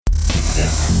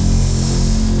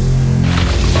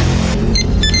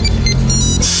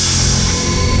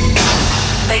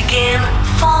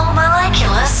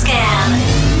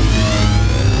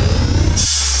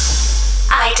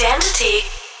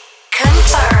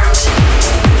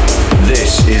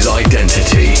is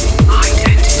Identity.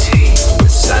 Identity with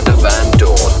Sander Van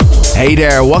Doorn. Hey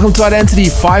there, welcome to Identity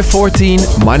 514.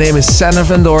 My name is Sander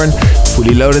Van Doorn,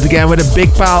 fully loaded again with a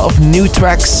big pile of new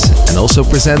tracks and also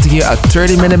presenting you a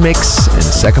 30-minute mix in the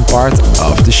second part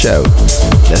of the show.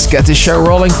 Let's get this show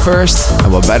rolling first,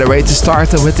 and what better way to start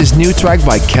than with this new track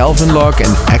by Calvin Locke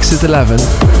and Exit 11.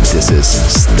 This is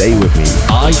Stay With Me.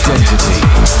 Identity,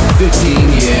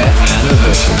 15-year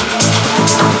anniversary.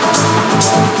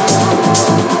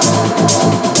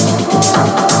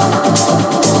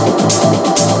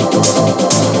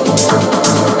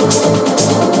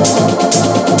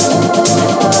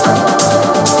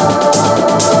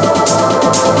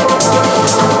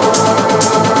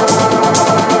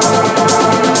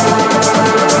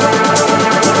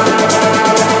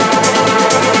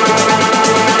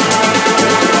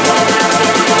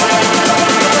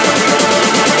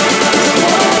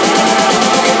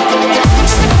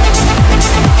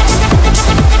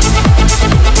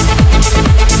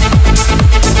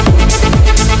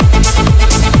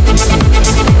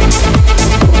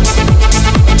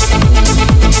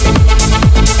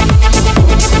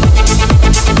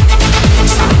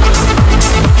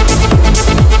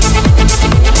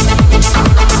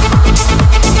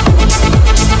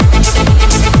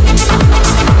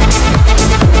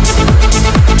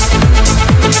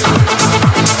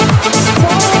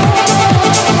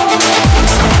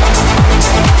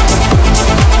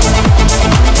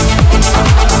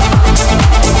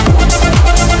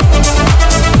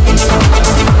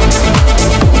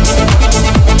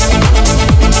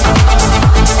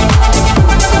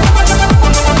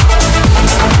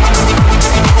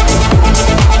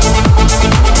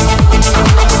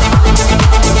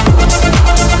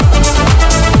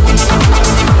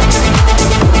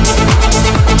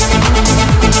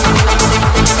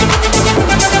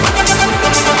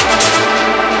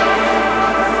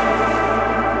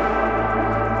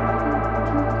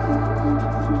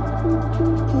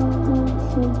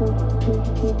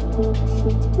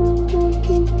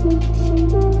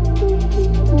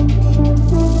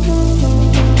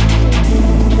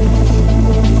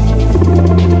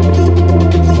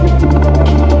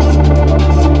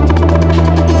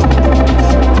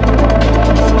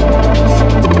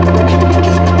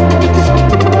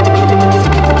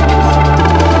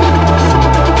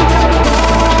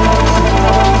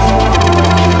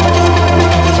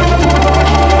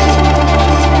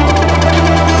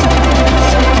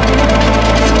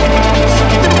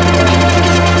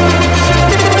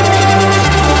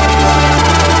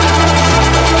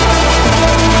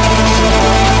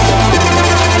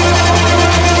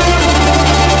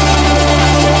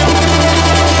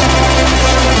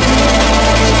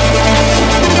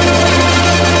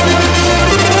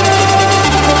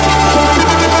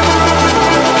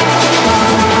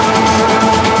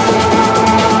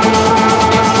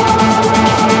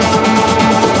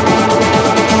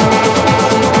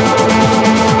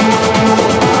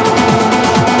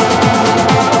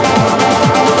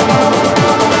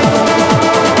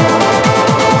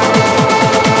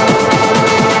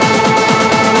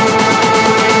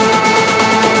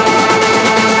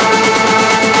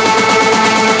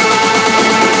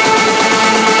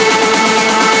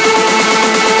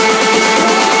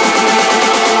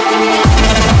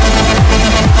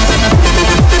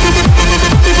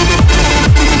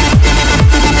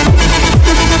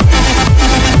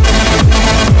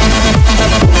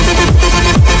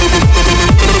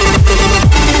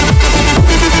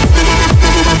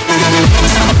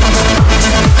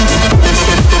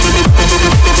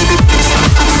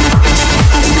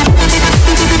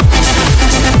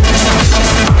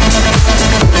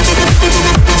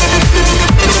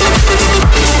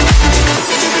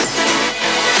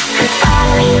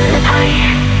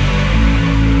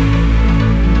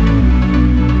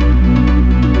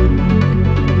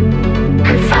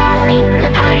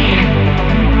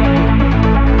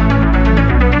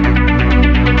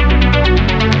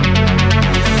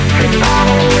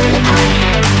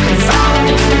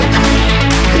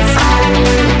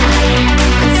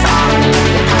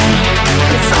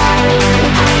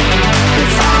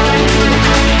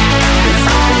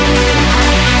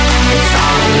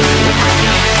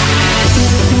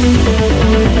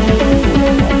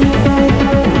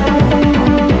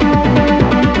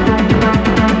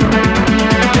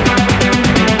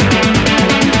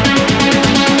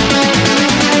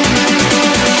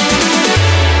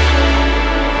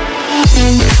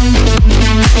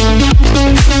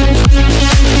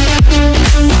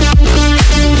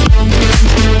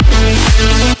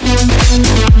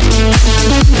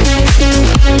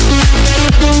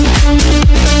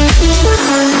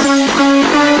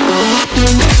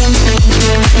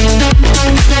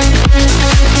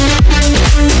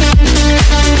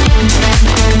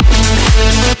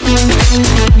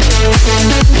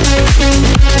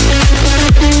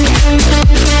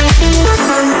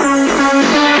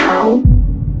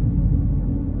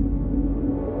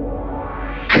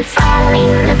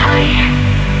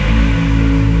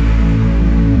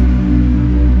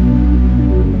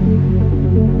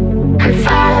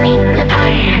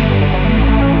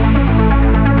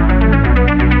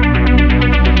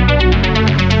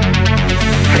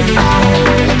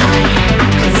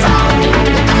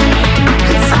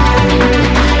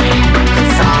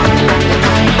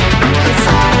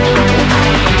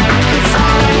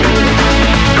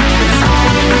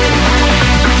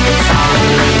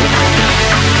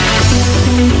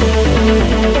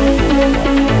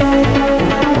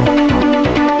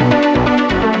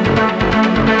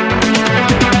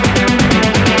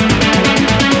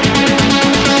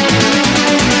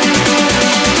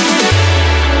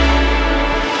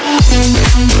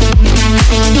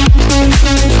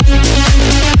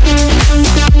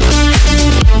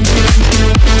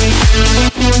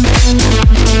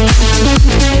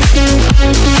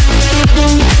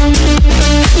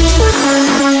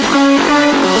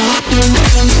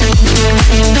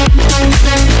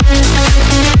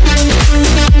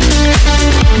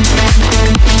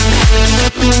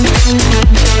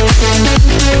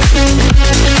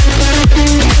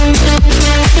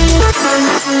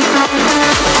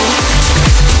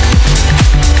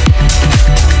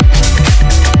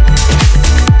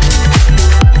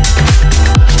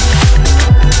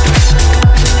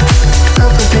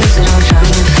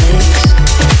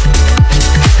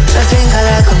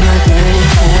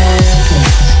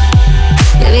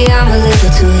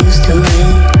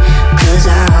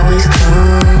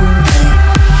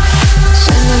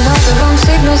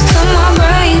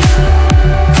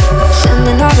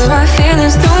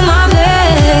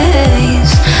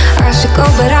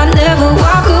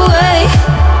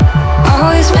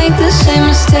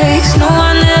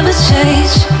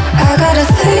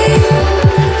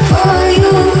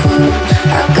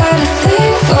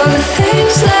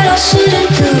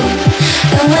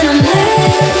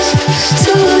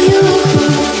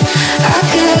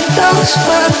 those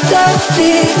fucked up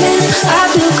feelings. I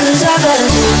do 'cause I got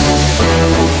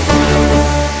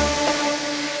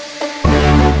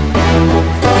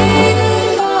waiting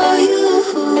for you.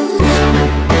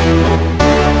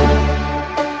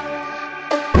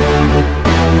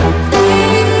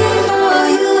 Waiting for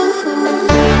you.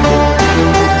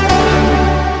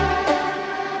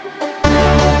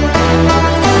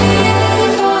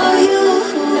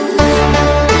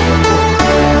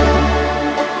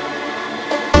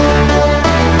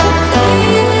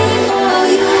 Waiting for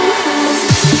you.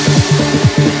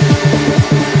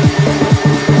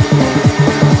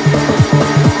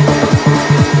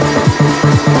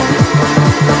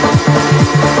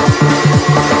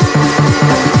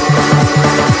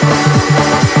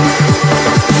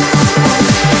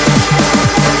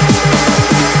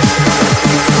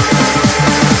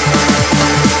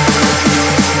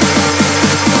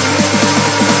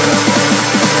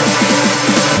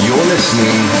 You're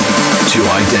listening to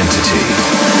Identity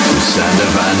with Sander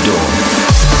Van Doorn.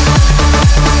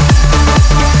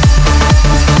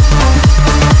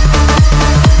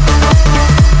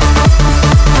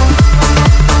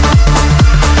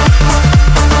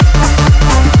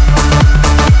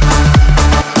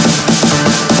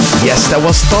 Yes, that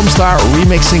was Tom Starr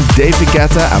remixing David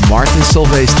Guetta and Martin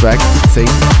Solveig's track Thing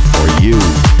For You.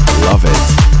 Love it.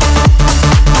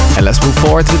 And let's move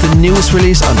forward with the newest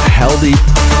release on Hell Deep.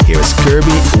 Here is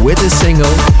Kirby with his single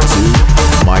Too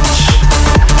Much.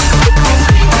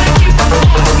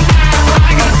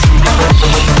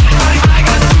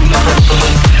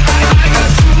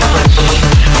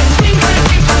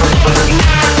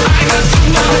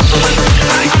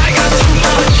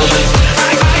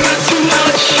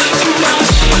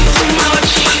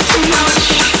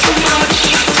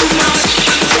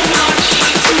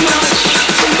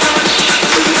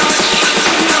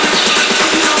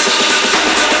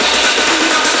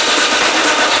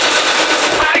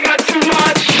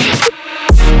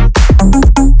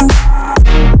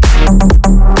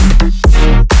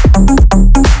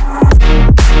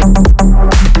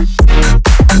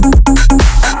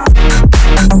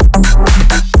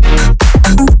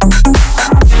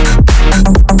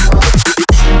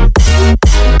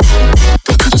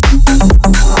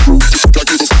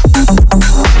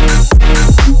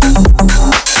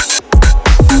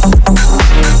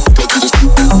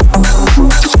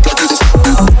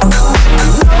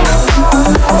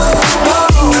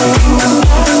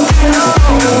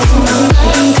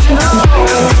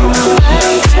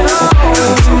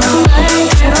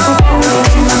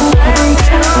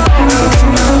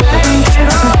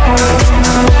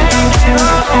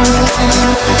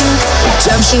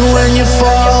 Redemption when you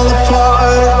fall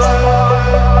apart,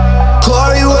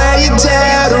 glory where you're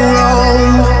dead or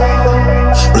wrong.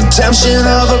 Redemption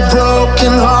of a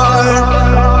broken heart.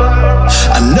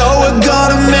 I know we're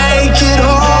gonna make it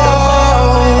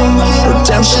home.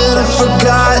 Redemption of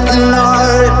forgotten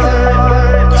art.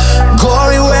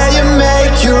 Glory where you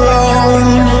make your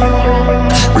own.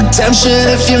 Redemption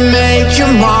if you make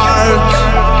your mark.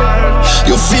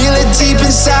 You'll feel it deep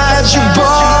inside your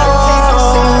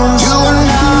bones. You are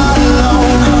not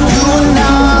alone. You are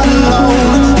not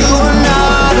alone. You are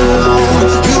not alone.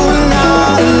 You are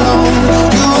not alone.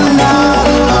 You are not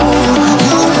alone.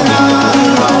 You are not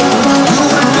alone. You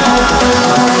are not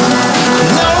alone. I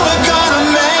know we're gonna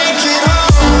make it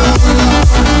home.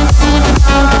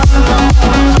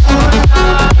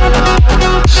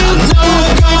 I know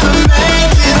we're gonna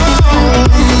make it home.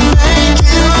 Make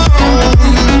it home.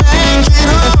 Make it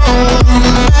home.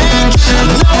 I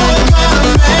know we're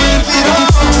gonna make it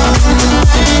home.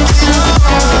 Make it home.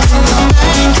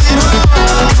 Make it home.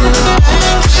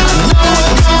 I know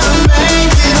we're gonna make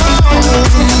it home.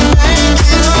 Make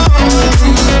it home. Make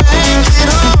it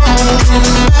home. I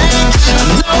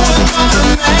know we're gonna make it home. I know we're gonna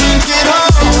make it. I know we're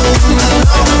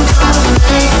gonna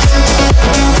make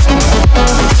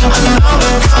it. I know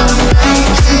we're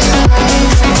gonna make it.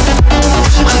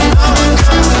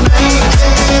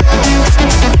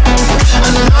 I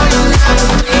know you'll never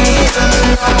be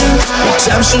alone.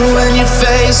 Redemption when you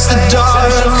face the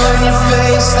dark.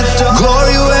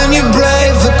 Glory when you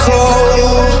brave the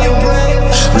cold.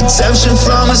 Redemption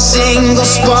from a single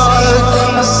spark.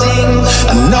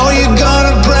 I know you're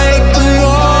gonna break the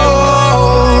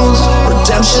mold.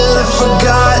 Redemption of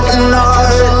forgotten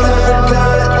art.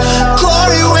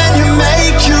 Glory when you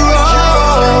make your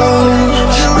own.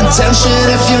 Redemption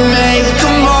if you make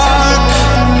a mark.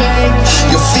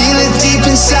 You'll feel it deep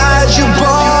inside your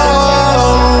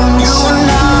bones. You are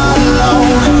not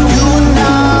alone. You are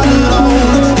not alone.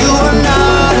 You are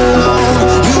not alone.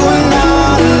 You are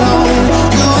not alone.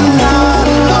 You are not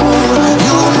alone.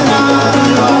 You are not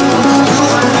alone. You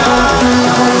are not alone.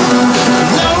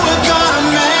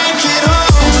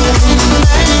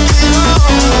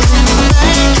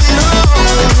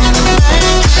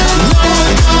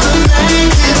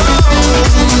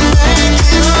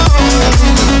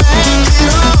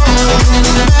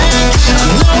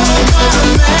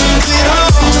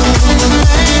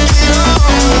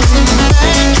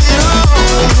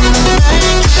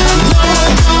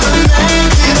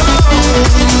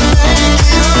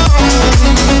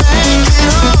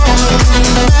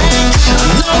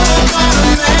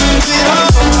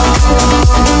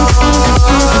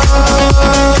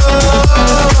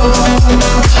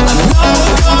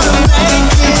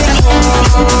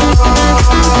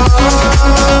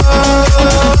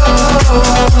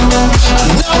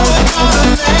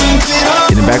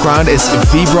 background is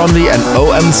V Brondy and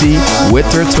OMZ with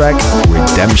their track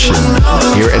Redemption,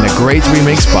 here in a great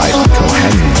remix by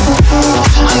Cohen.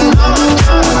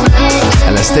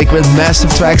 And let's stick with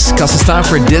massive tracks, cause it's time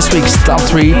for this week's top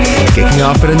 3, kicking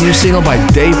off with a new single by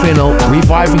Dave Vinyl,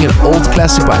 reviving an old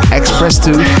classic by Express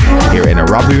 2, here in a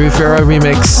Robbie Rivera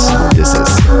remix. This is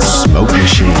Smoke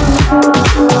Machine.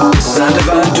 Sander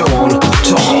Van Doorn,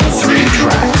 top 3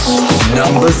 tracks.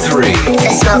 Number 3. The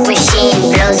smoke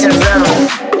machine blows the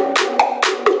room.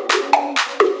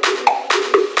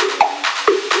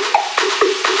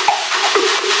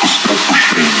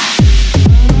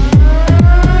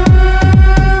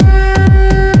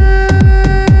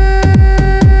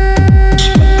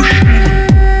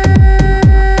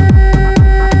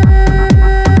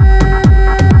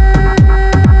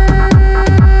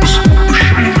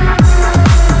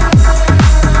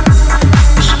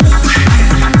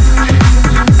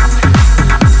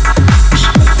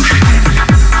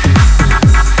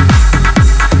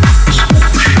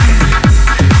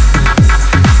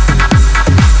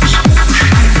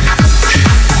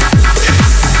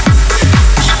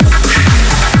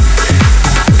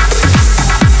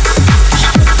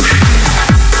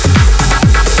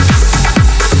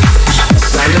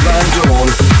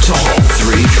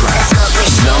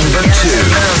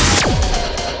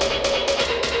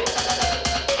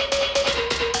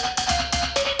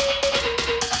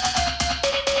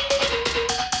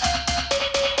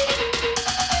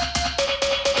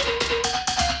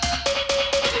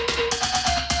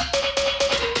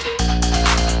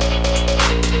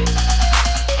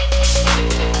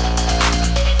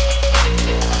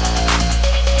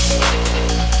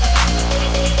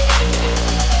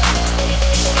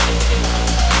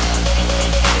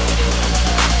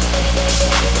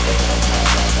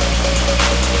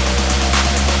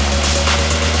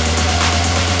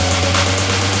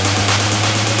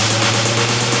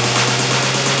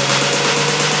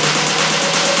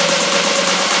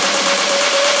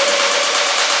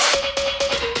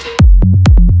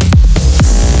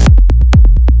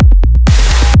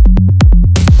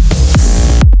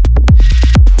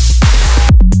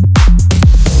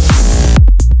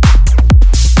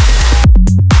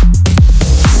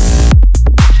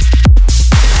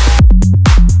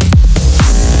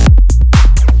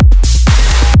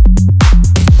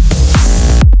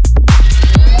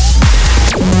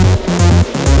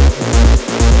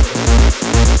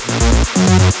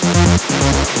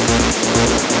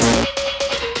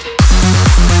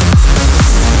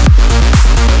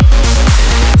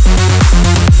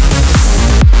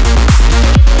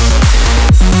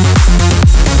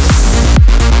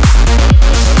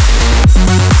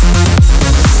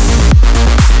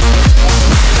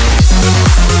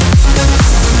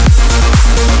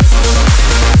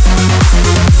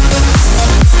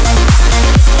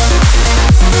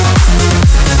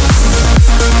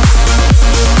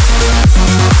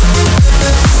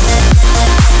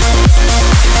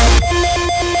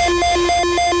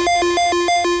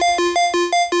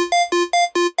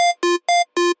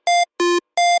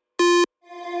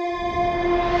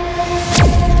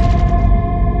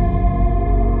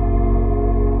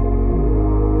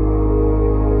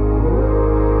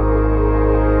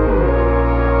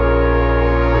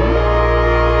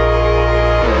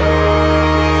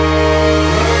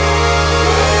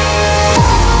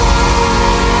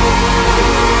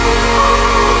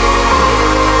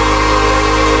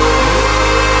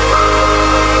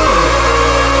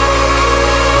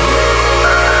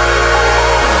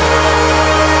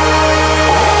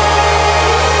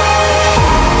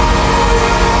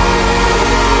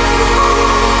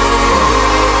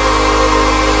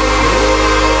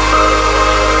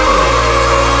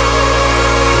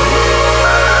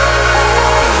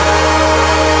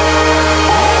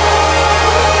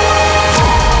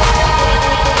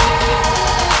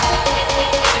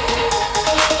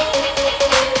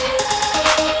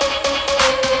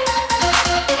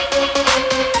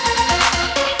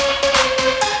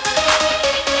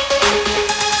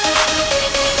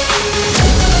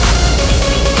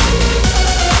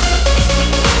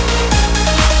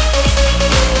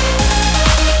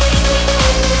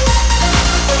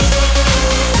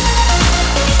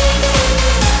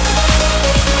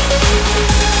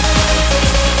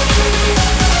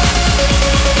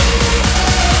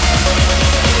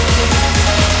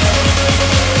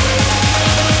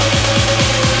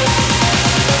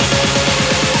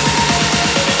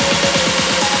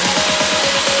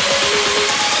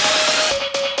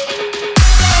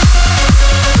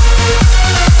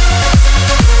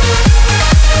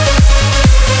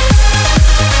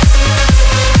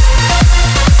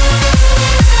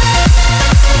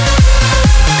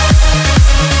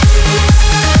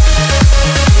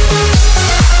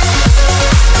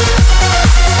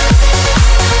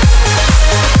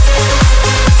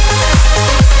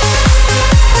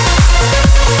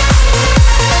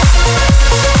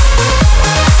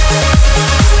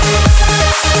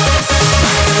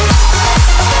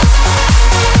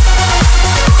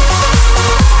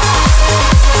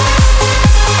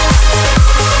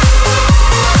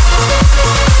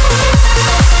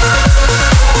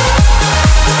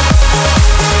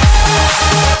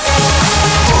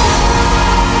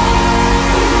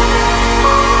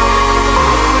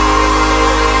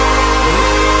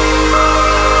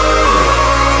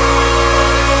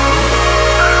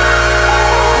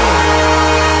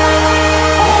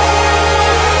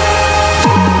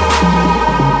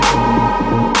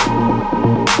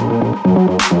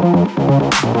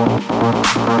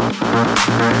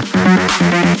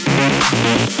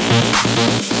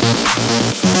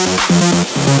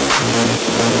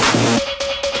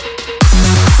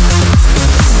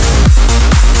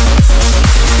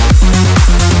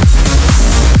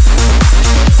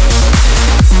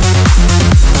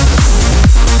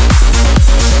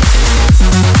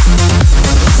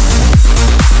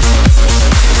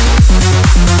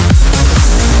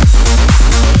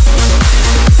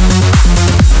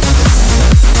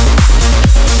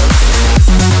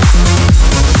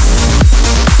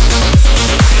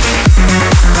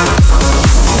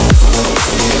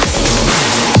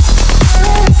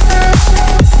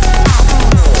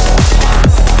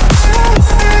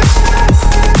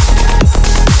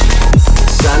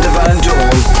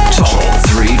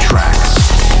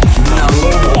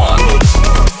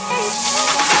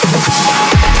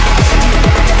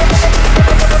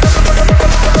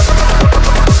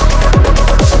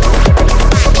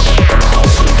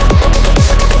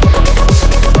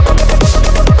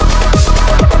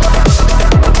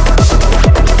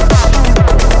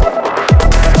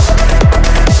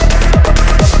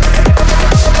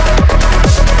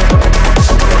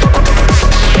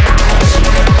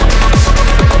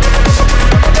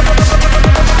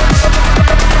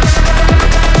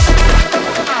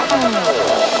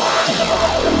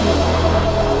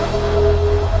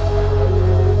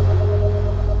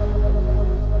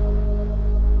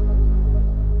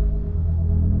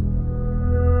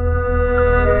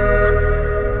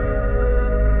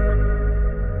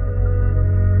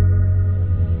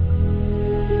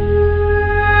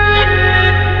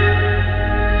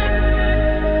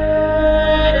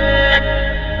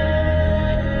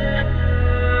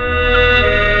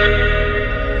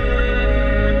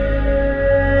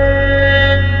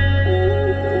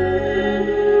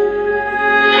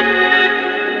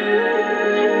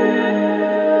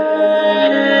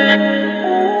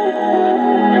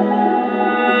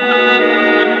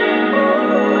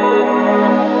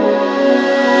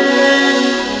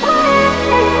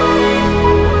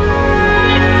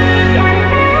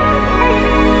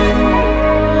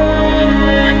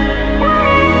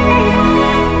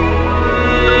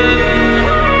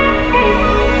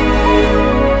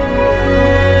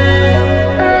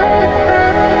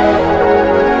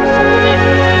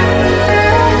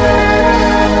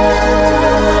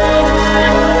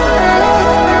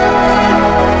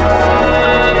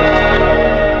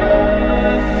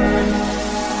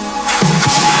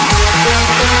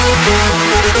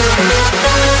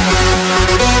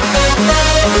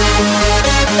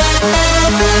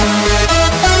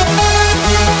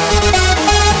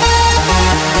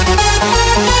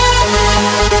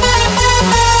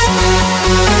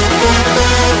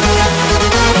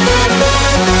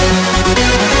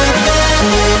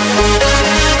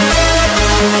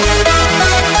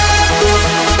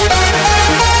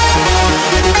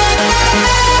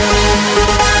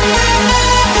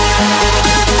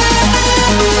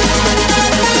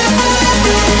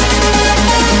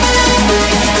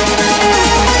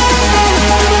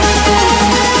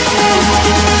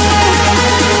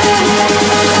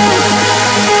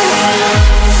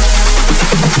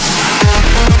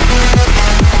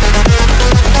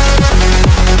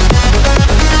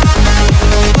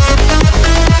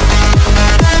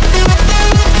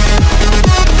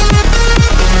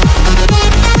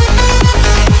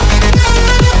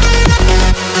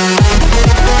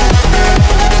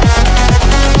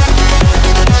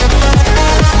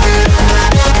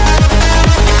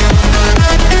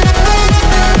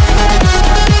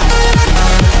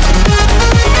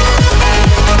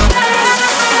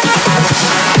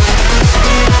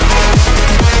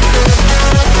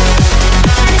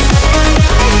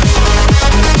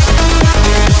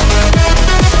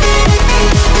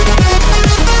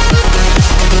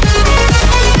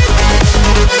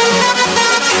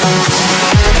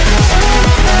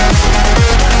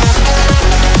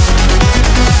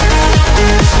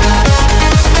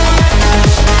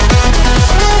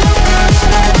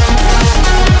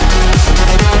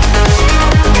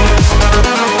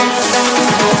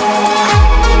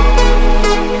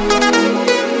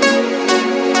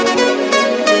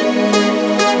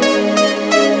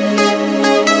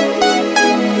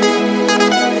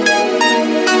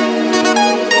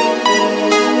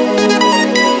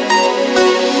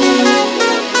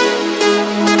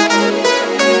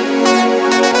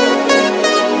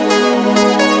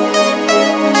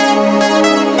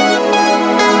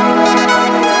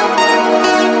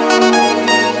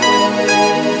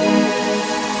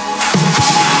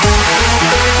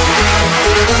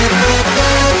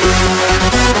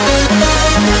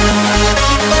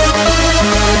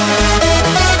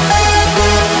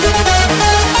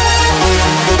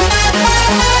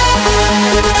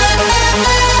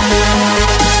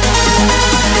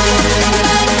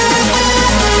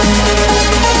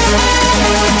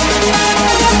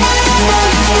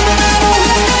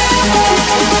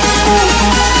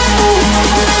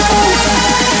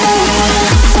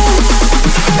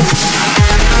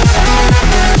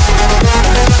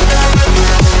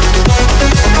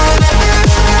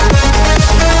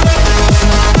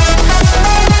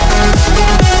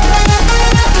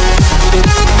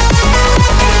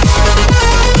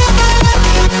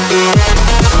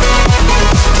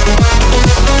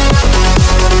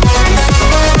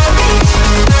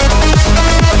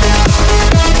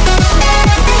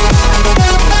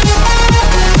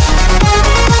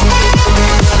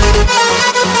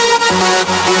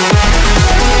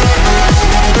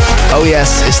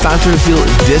 Yes, it's time to reveal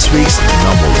this week's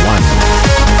number one.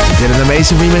 He did an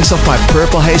amazing remix of my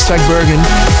Purple Haze track Bergen.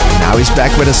 Now he's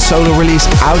back with a solo release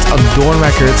out on Doorn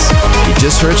Records. You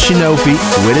just heard Shinobi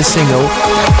with his single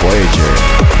Voyager.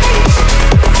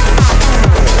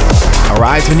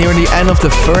 Alright, we're nearing the end of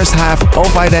the first half of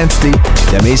Identity.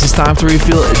 That means it's time to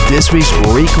reveal this week's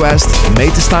request,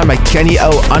 made this time by Kenny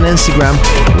O on Instagram,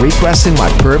 requesting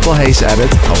my Purple Haze edit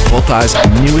of Voltai's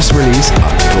newest release on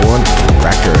Doorn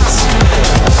Records.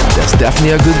 That's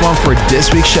definitely a good one for this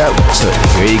week's show, so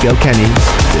here you go, Kenny.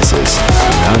 This is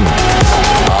Young.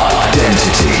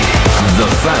 Identity, the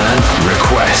fan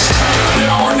request.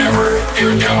 Now or never,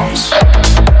 here it comes.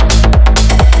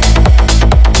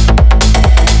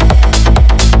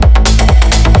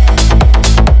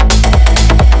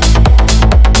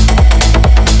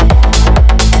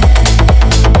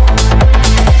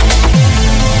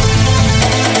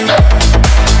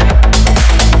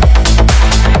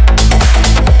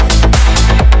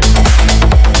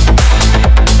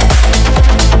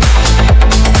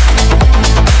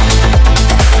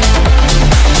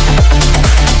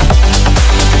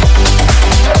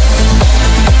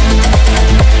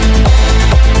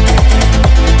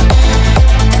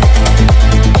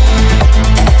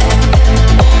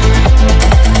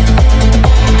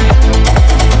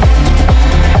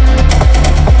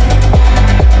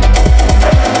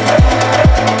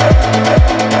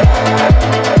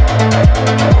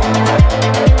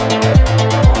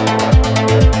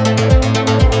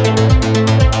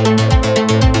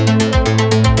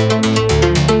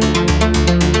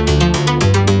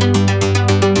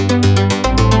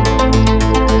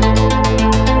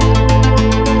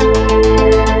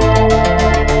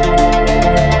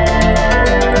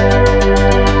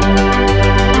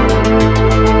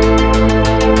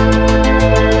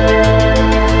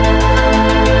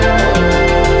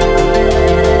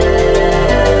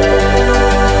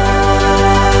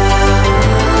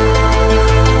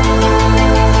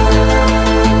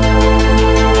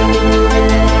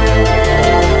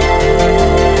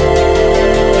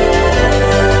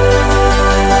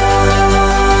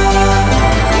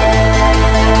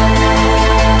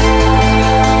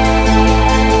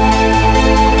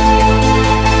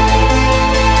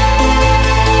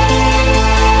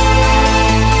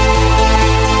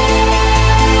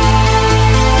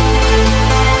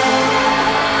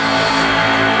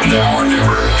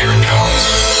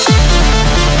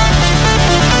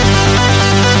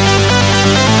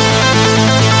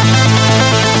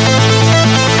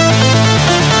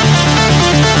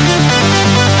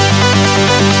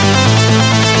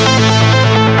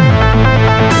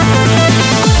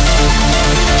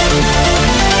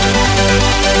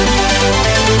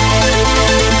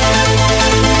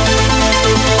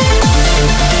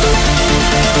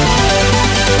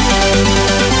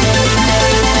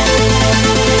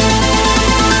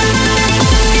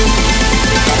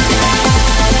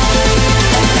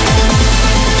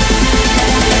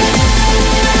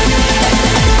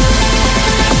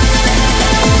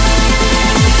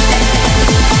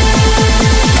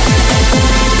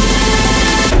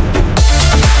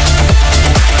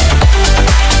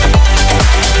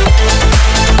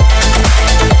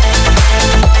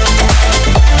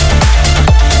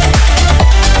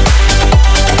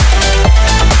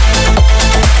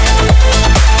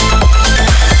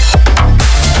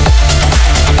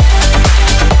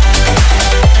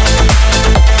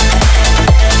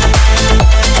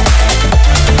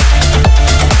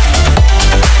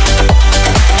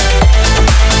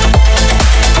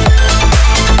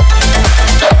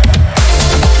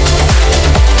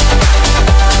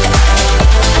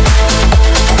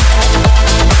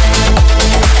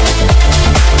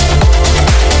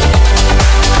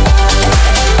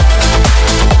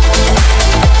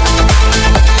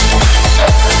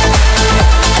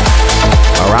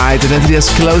 Identity has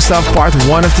closed off part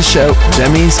 1 of the show. That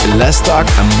means less talk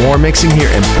and more mixing here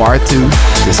in part 2.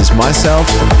 This is myself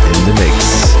in the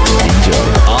mix. Enjoy.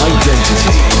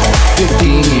 Identity,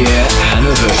 15-year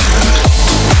anniversary.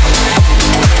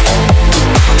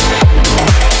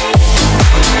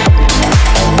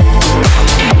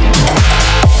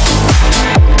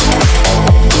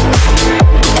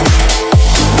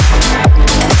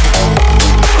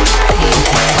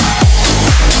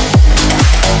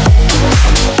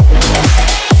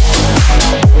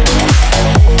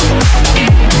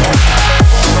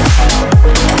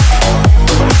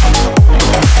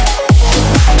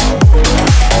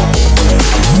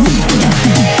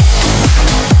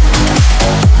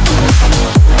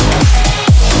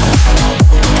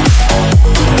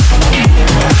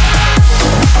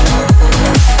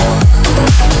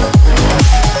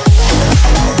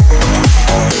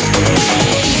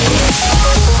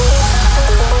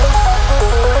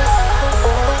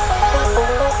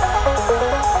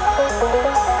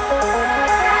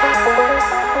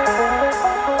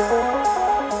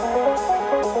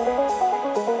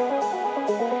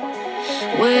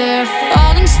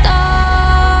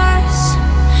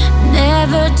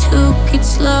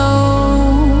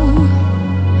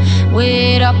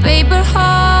 our paper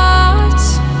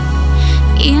hearts,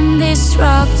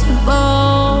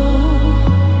 indestructible.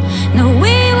 No,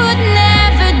 we would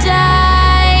never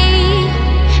die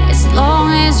as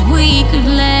long as we could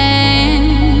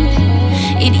land.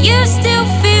 It used to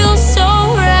feel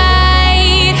so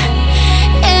right,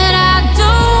 and I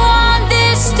don't want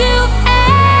this to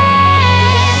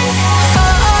end. Oh,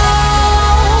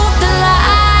 the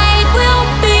light will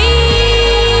be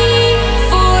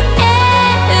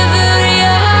forever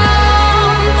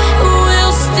young.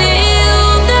 We'll steal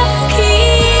the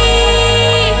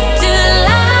key to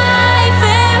life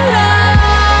and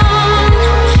run.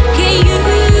 Can you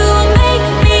make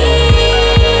me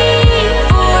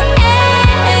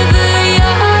forever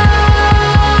young?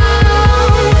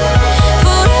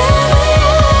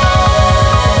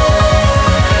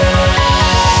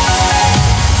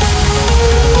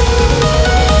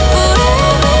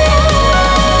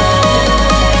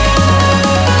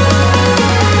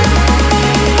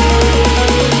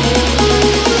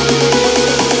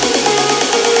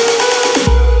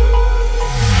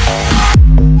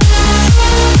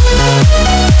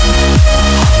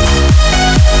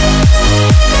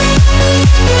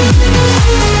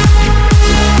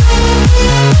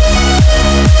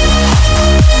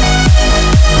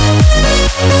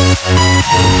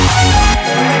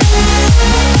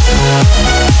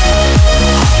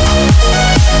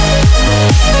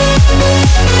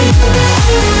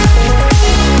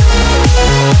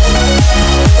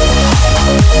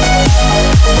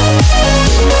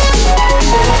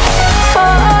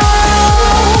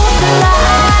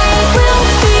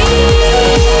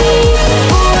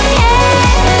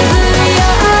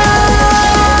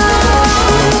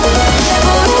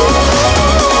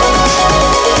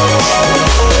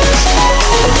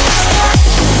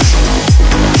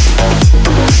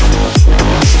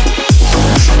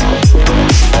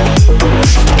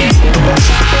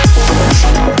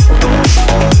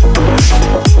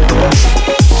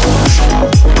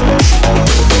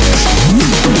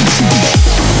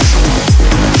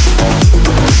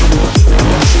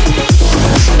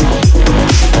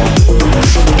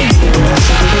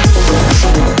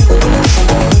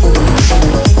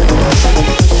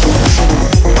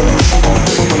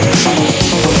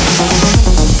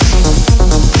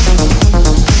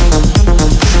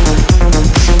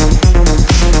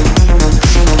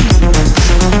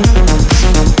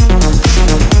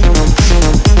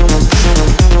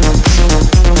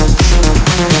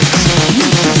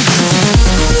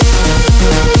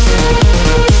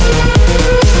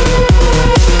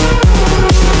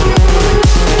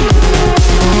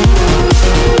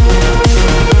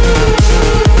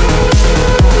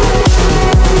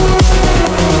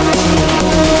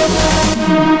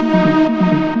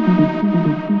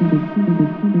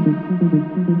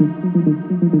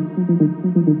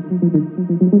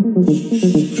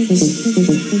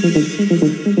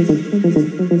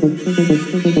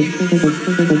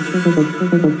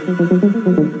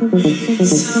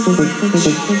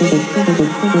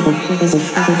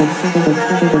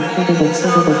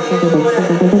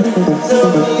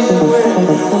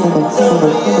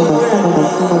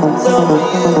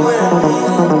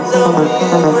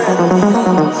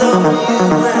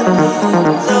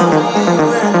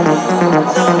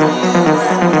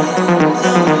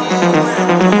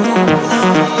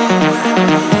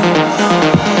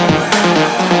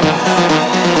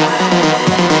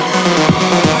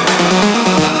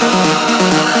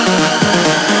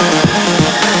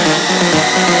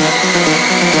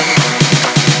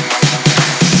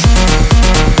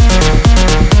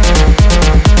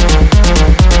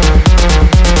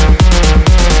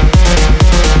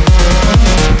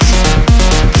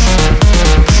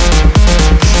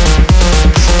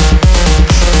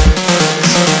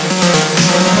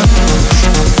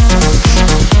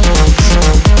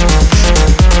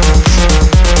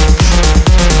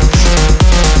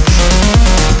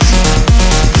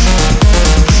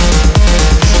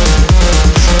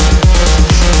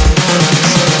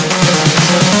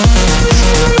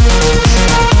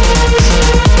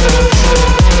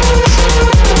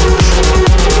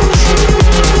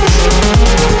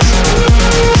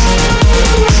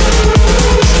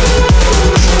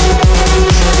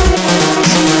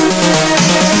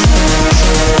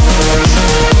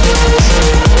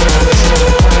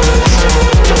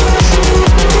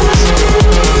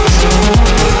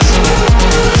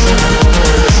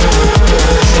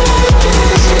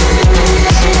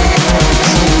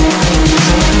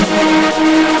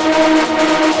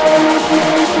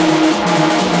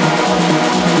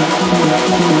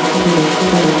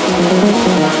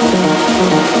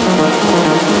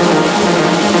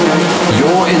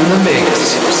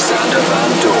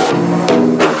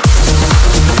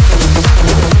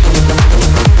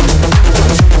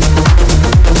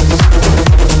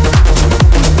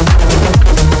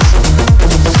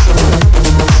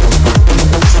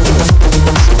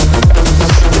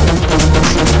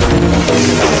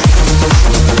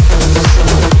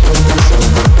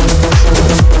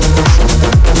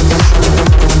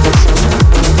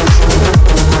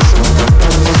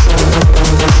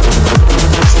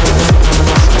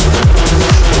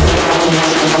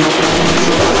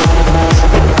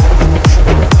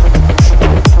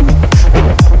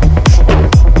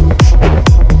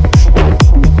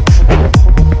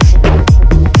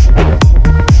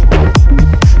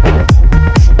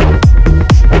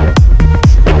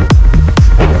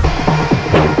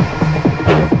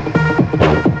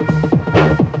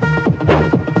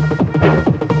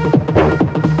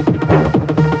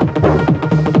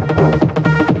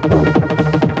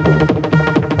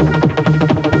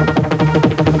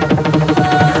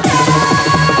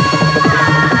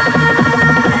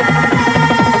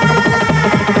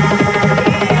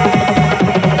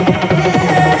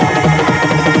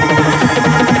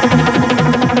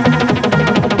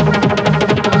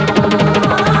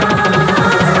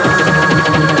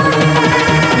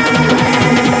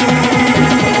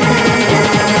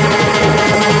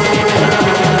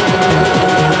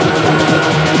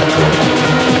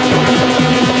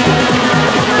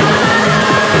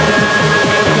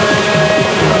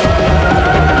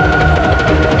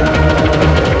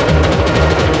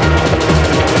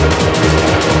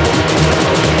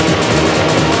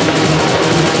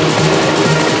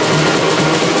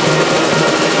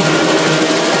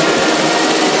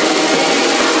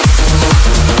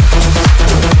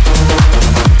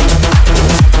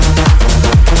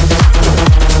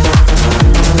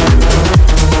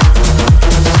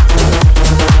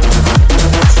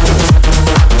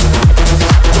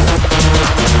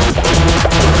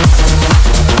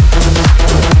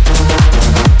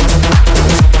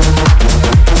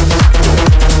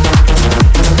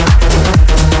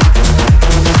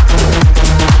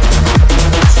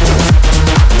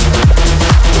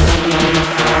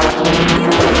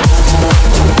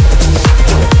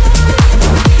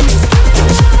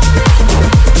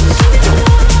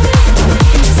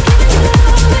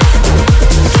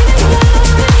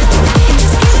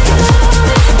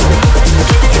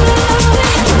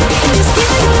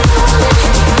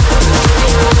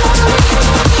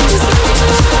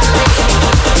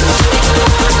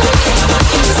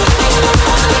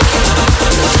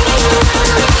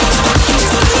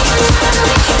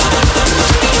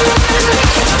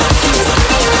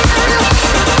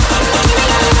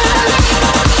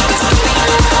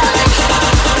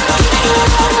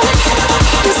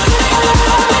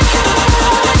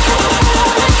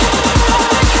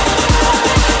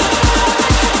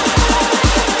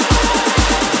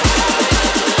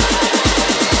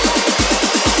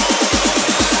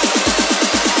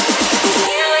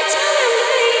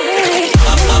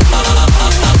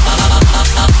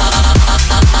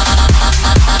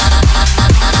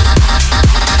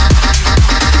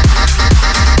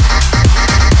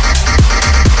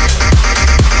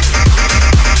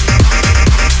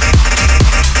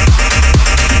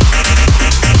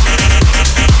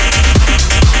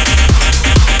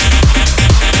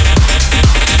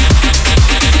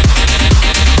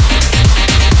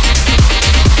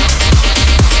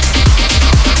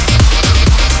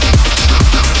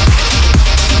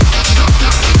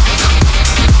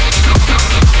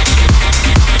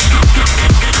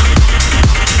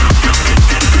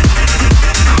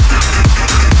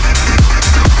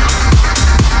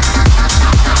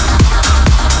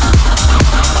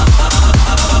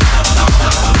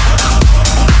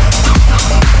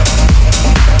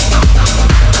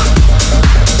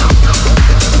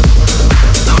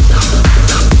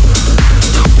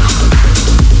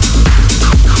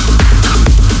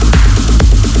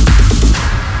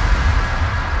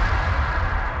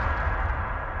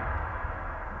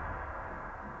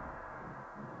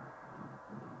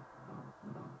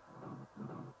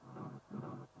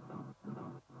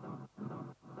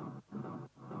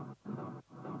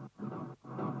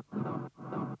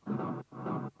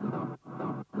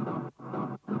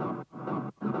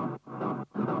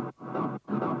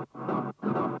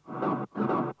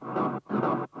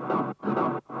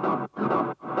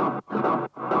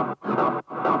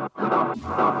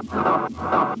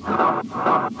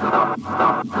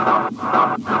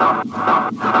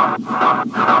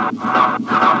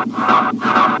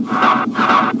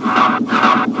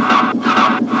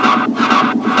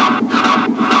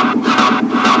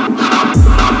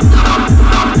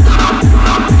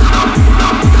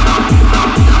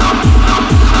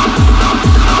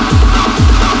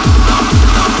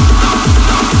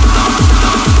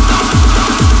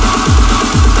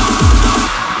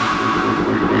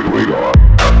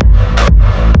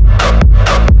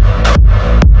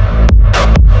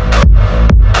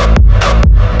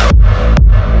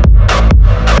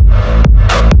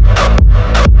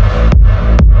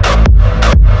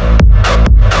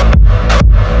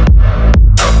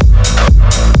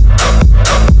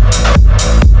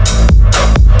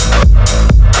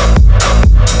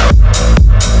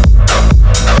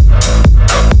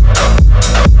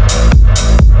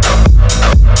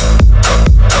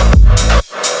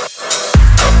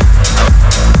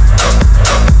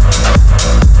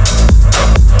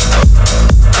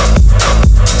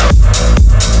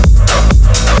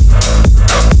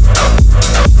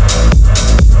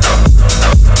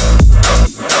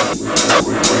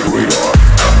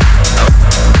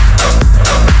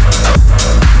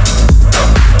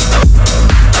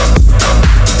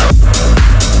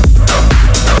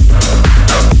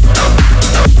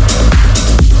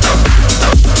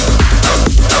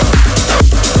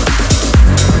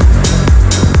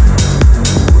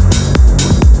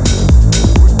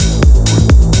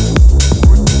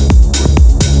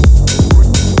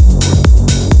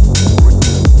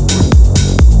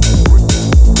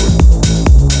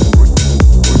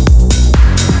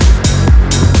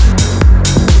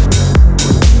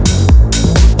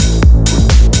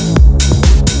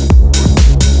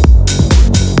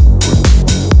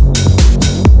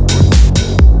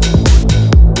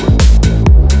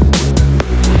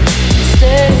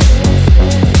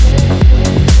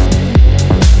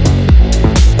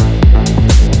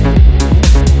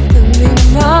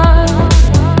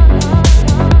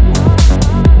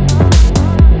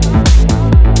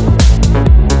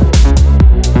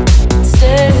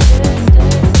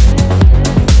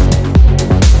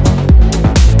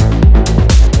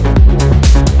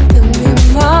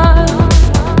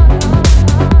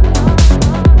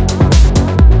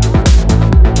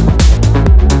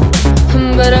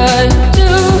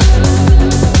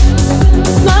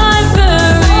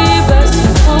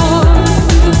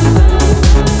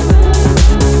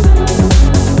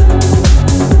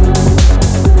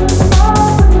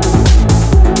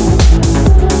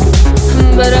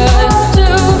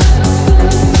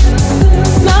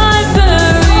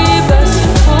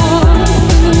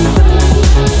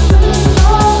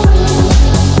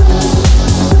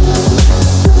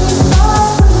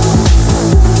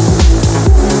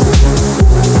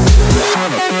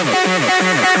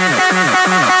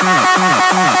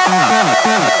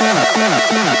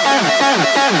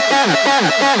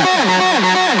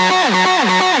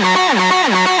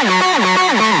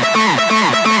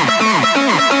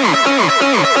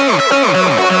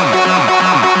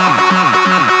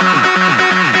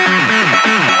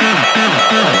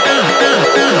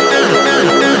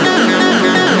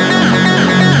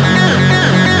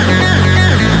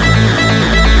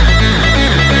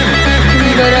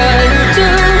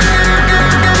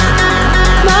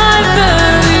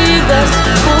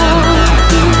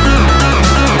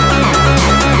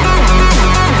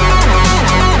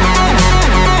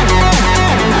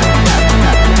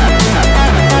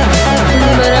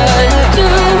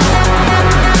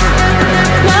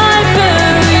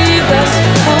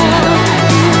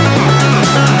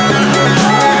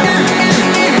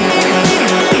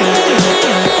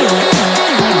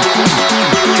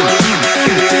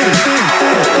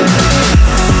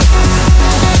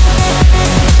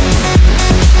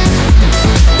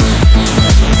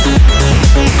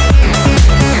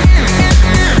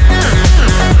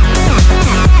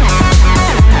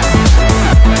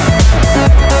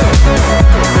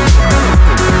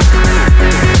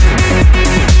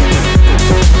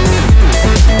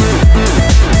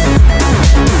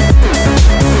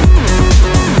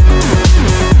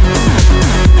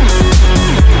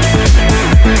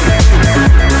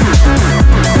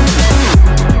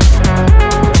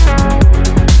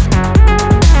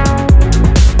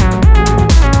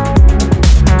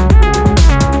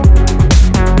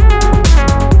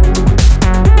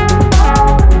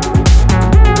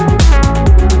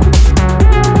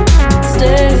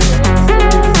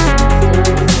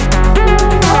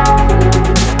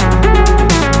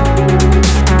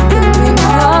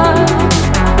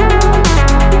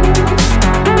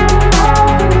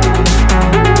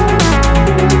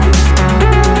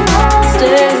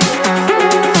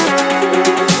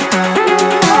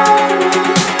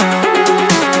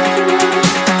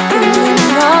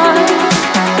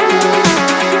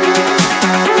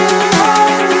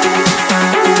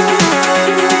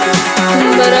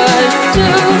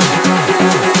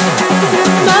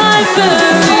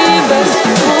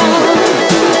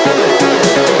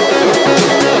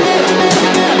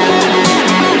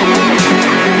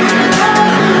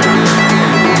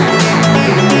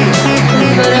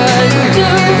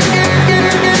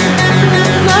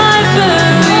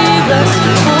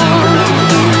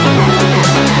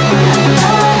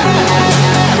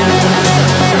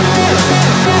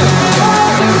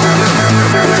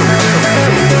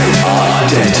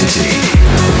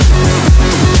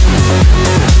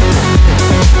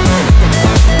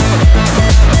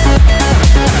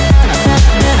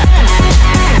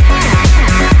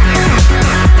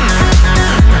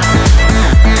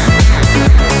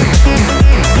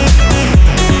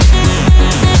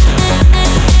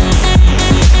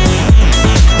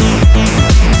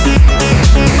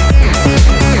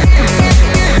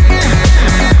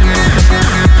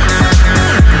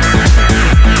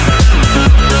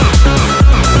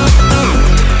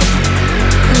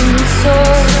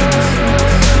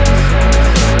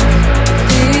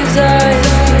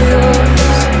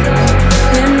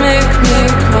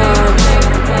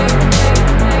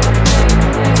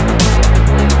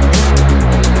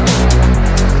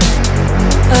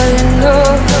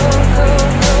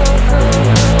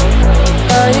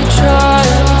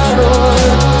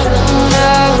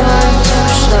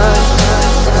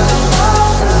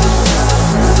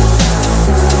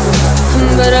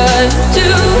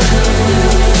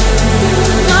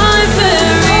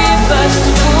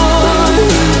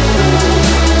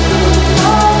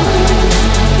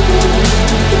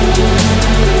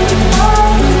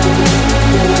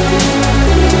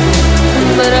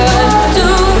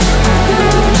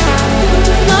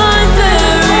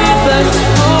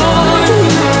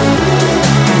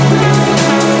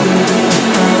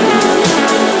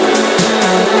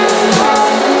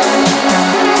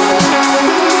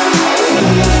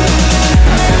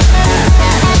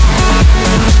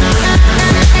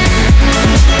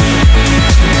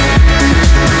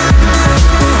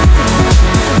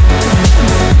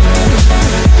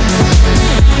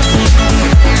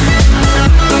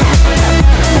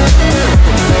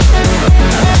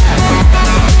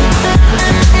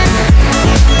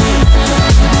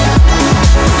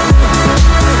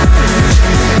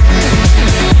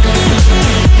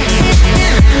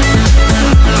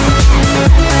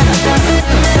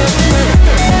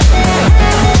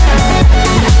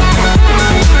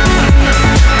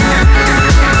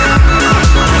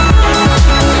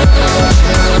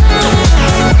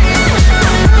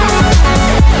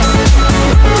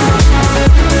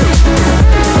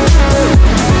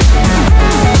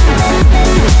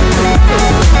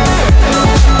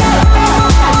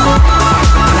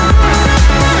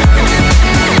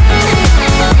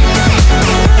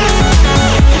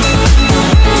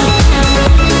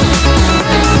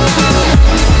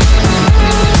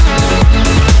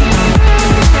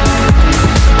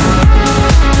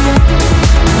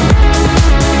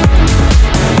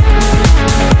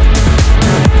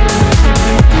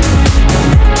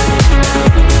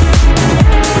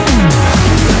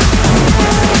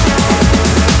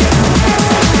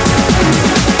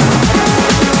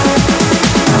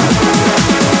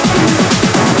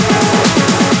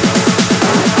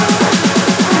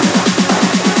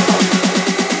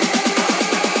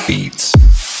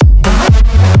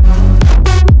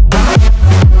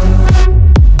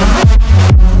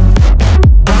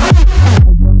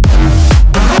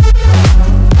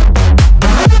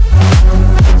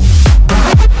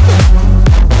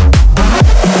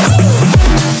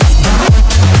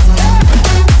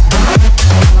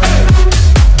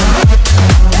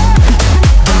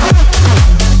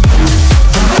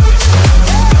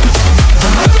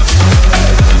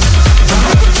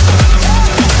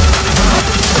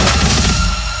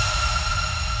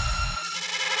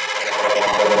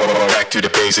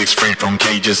 basics, freed from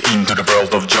cages, into the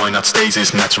world of joy, not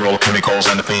stasis. Natural chemicals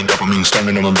and the pain, dopamine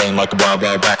storming on the brain like a wild,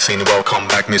 wild vaccine. Welcome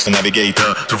back, Mr.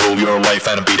 Navigator, to rule your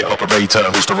life and be the operator.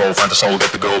 Who's the role, find the soul,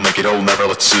 get the goal, make it all, never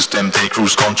let the system take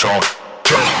cruise control.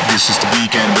 This is the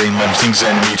weekend, brain lamp things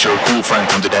and meet your cool friend.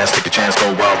 Come to dance, take a chance,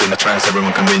 go wild in a trance.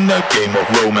 Everyone can win a game of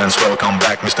romance. Welcome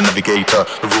back, Mr. Navigator,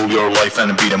 to rule your life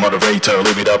and be the moderator.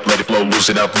 Live it up, let it flow,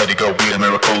 lose it up, let it go. Be a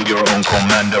miracle, your own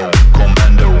commando.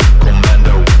 Commando,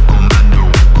 commando, commando,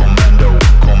 commando,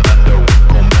 commando,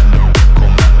 commando,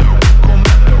 commando,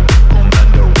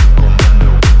 commando, commando.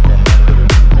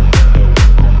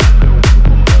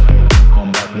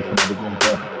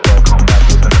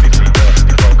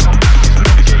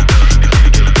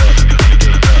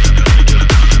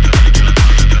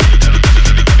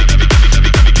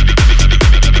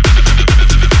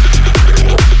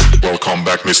 Come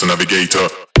back, Mr. Navigator.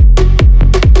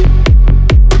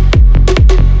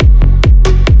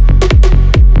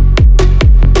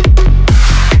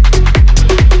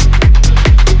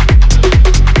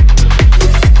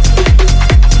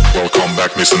 Welcome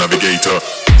back, Mr. Navigator. Welcome back, Mr. Navigator.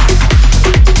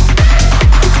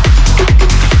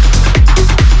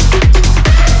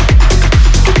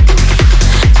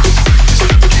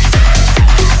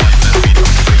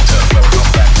 Welcome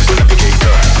back, Mr. Navigator.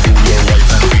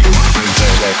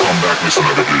 Welcome back, Mr.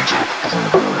 Navigator.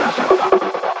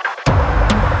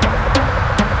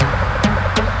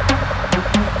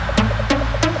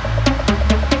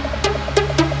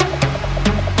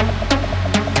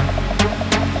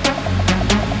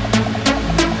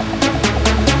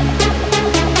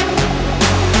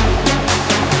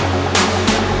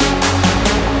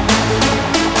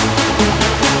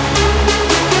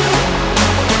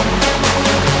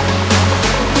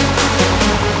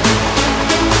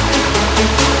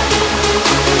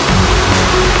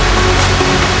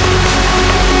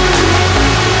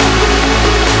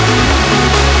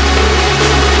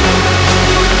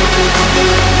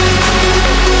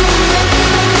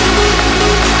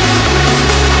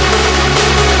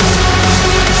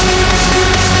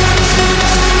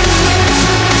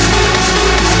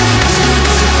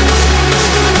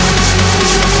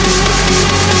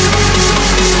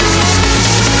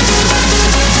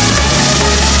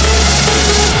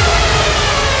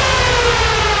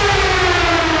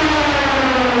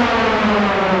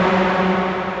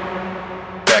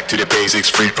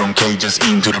 Freed from cages,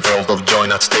 into the world of joy,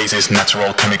 not stasis.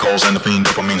 Natural chemicals and the pain,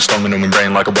 dopamine storming on my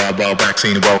brain like a wild, wild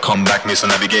vaccine. Welcome back, Mr.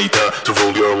 Navigator, to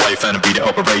rule your life and be the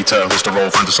operator. Who's the role,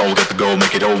 find the soul, get the goal,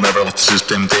 make it all, never let the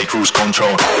system take cruise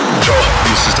control.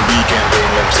 This is the weekend,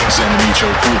 brain lamp things and meet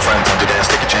your cool friend. Time to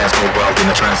dance, take a chance, go wild in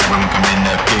a trance. Everyone come in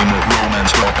a game of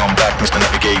romance. Welcome back, Mr.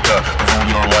 Navigator, to rule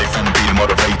your life and be the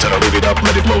moderator. Live it up,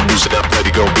 let it flow, lose it up, let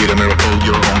it go, be the miracle,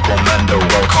 your own commando.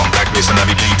 Welcome back, Mr.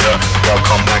 Navigator.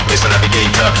 Welcome back, Mr.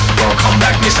 Navigator. Welcome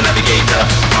back, Mr. Navigator.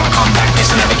 Welcome back,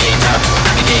 Mr. Navigator.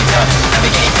 Navigator,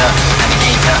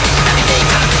 navigator,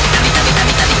 navigator, navigator,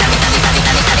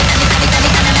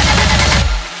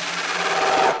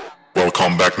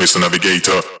 welcome back, Mr.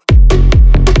 Navigator.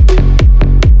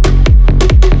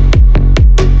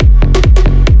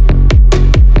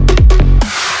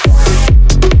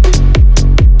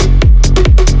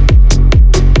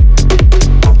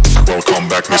 Welcome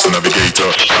back, Mr.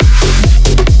 Navigator.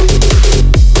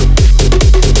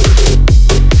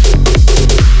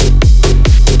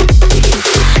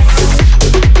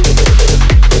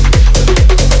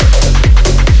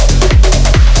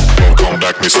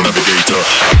 Mr. Navigator.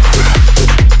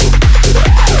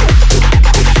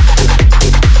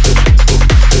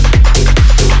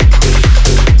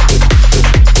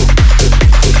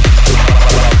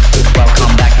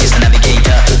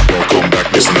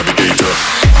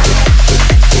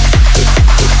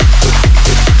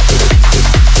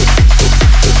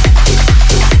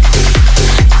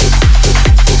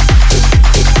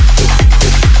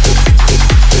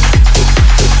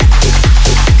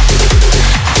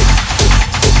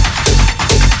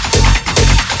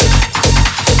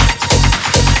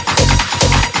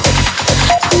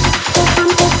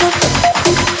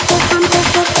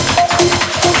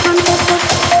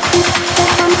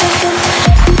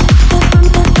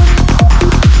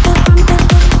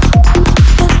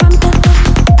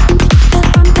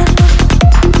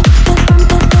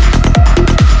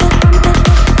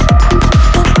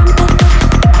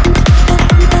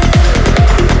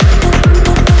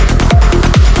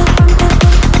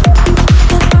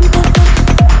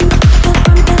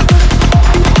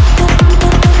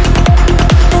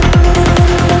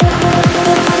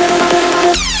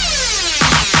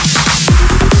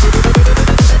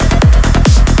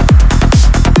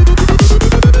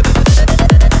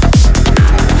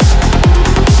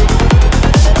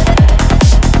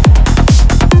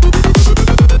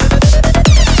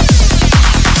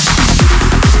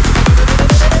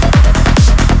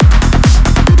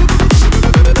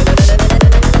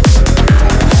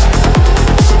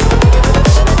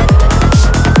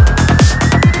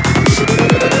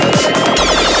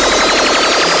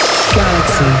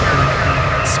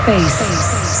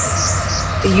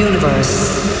 space, the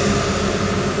universe.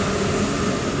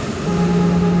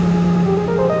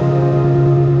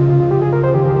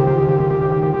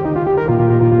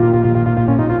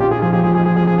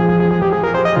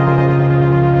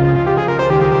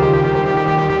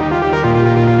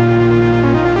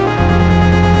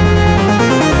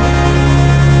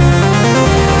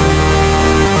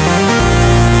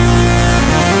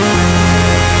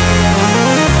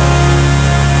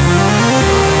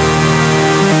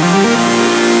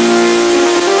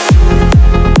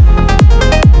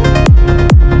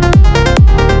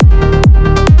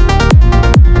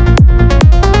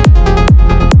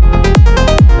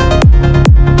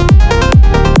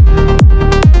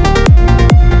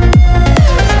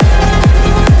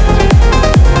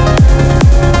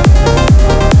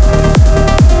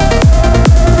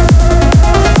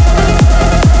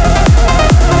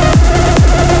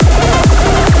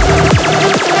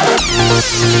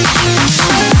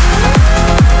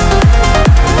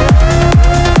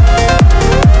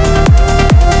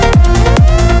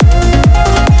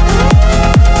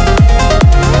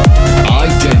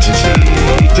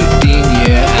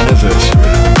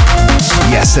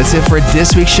 That's it for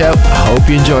this week's show. I hope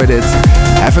you enjoyed it.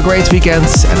 Have a great weekend,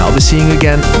 and I'll be seeing you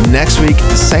again next week,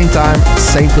 same time,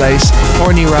 same place, for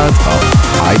a new round of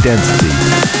Identity.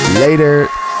 Later.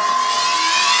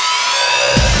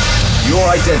 Your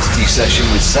Identity session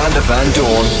with Sander Van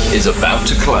Doorn is about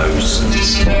to close.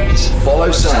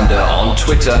 Follow Sander on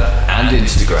Twitter and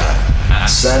Instagram at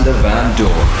Sander Van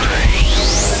Doorn.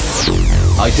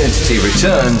 Identity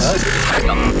returns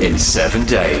in 7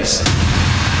 days.